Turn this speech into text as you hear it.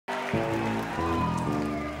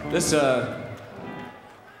This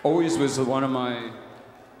always was one of my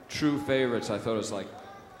true favorites. I thought it was like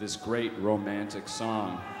this great romantic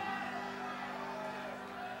song.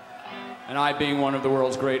 And I, being one of the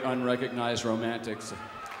world's great unrecognized romantics,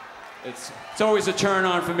 it's always a turn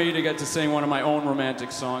on for me to get to sing one of my own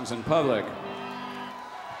romantic songs in public.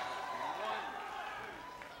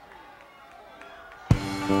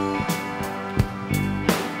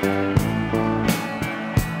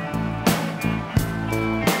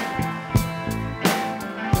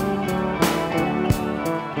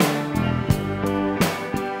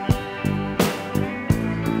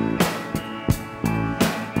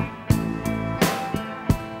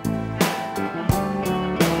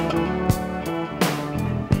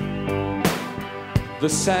 The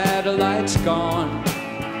satellite's gone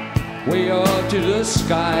way up to the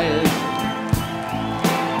skies.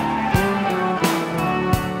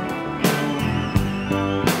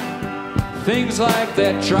 Things like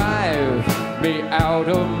that drive me out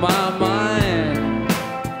of my mind.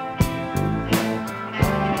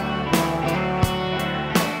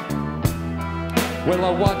 Well, I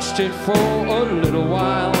watched it for a little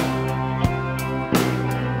while.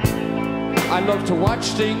 I love to watch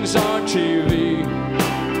things on TV.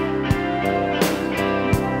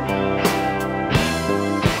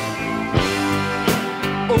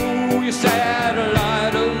 Oh, you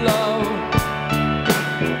satellite of love.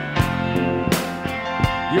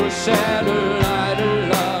 Your satellite of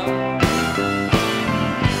love.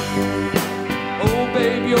 Oh,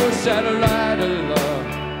 babe, your satellite of love.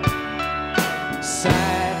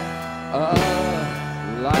 Satellite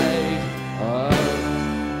of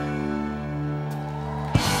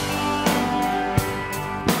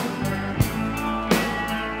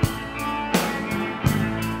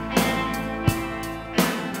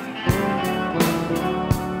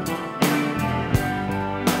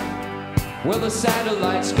well, the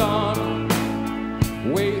satellite's gone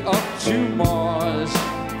way up to Mars,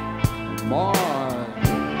 Mars.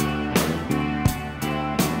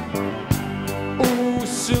 Oh,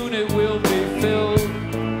 soon it will be filled,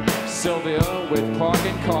 Sylvia, with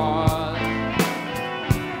parking cars.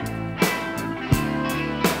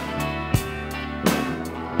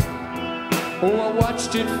 Oh, I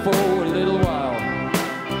watched it for a little while.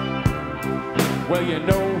 Well, you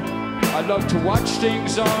know, I love to watch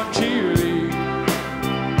things on TV.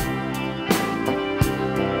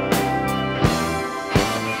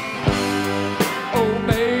 Oh,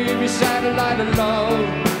 baby, satellite of love.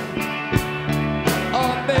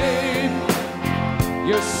 Oh, babe,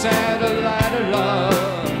 your satellite of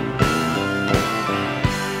love.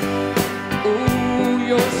 Ooh,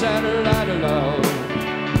 your satellite of love.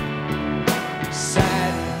 Satellite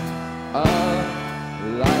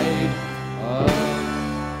of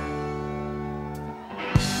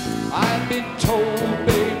I've been told,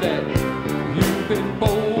 babe, that you've been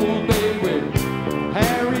bold, babe, with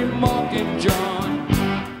Harry, Mark, and John.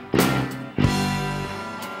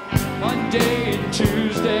 Monday and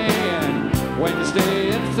Tuesday and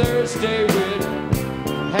Wednesday and Thursday with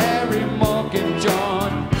Harry, Mark, and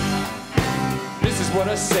John. This is what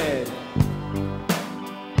I said.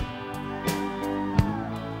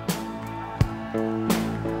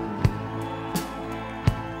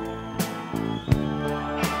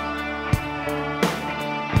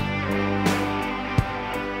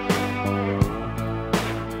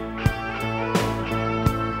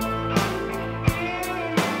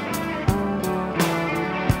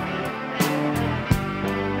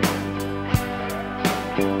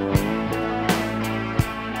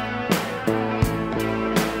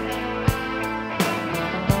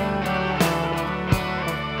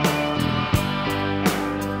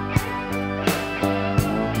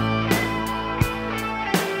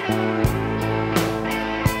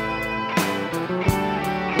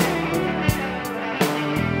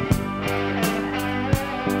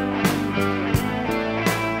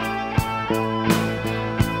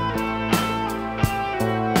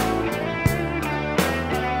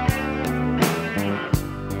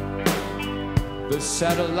 The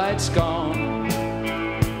satellite's gone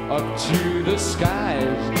up to the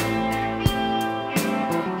skies.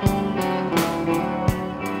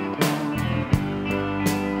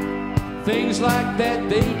 Things like that,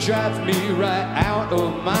 they drive me right out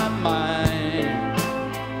of my mind.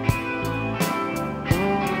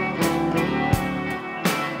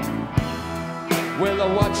 Well,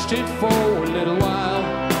 I watched it for a little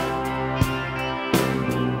while.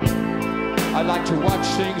 I like to watch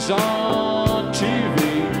things on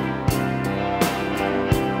TV.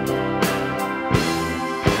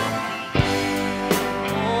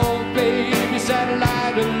 Oh, baby,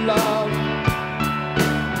 satellite of love.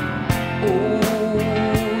 Oh,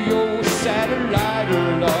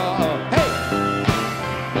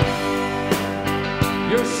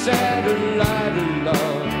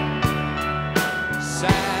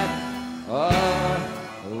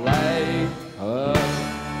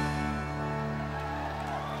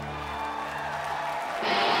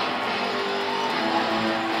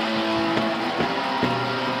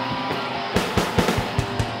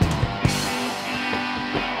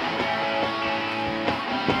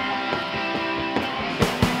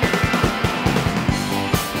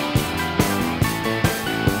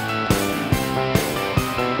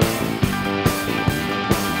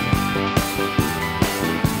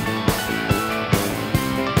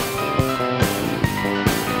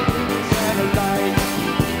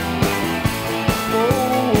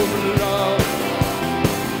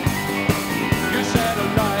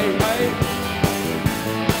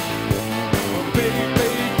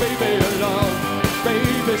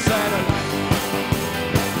 Saturday.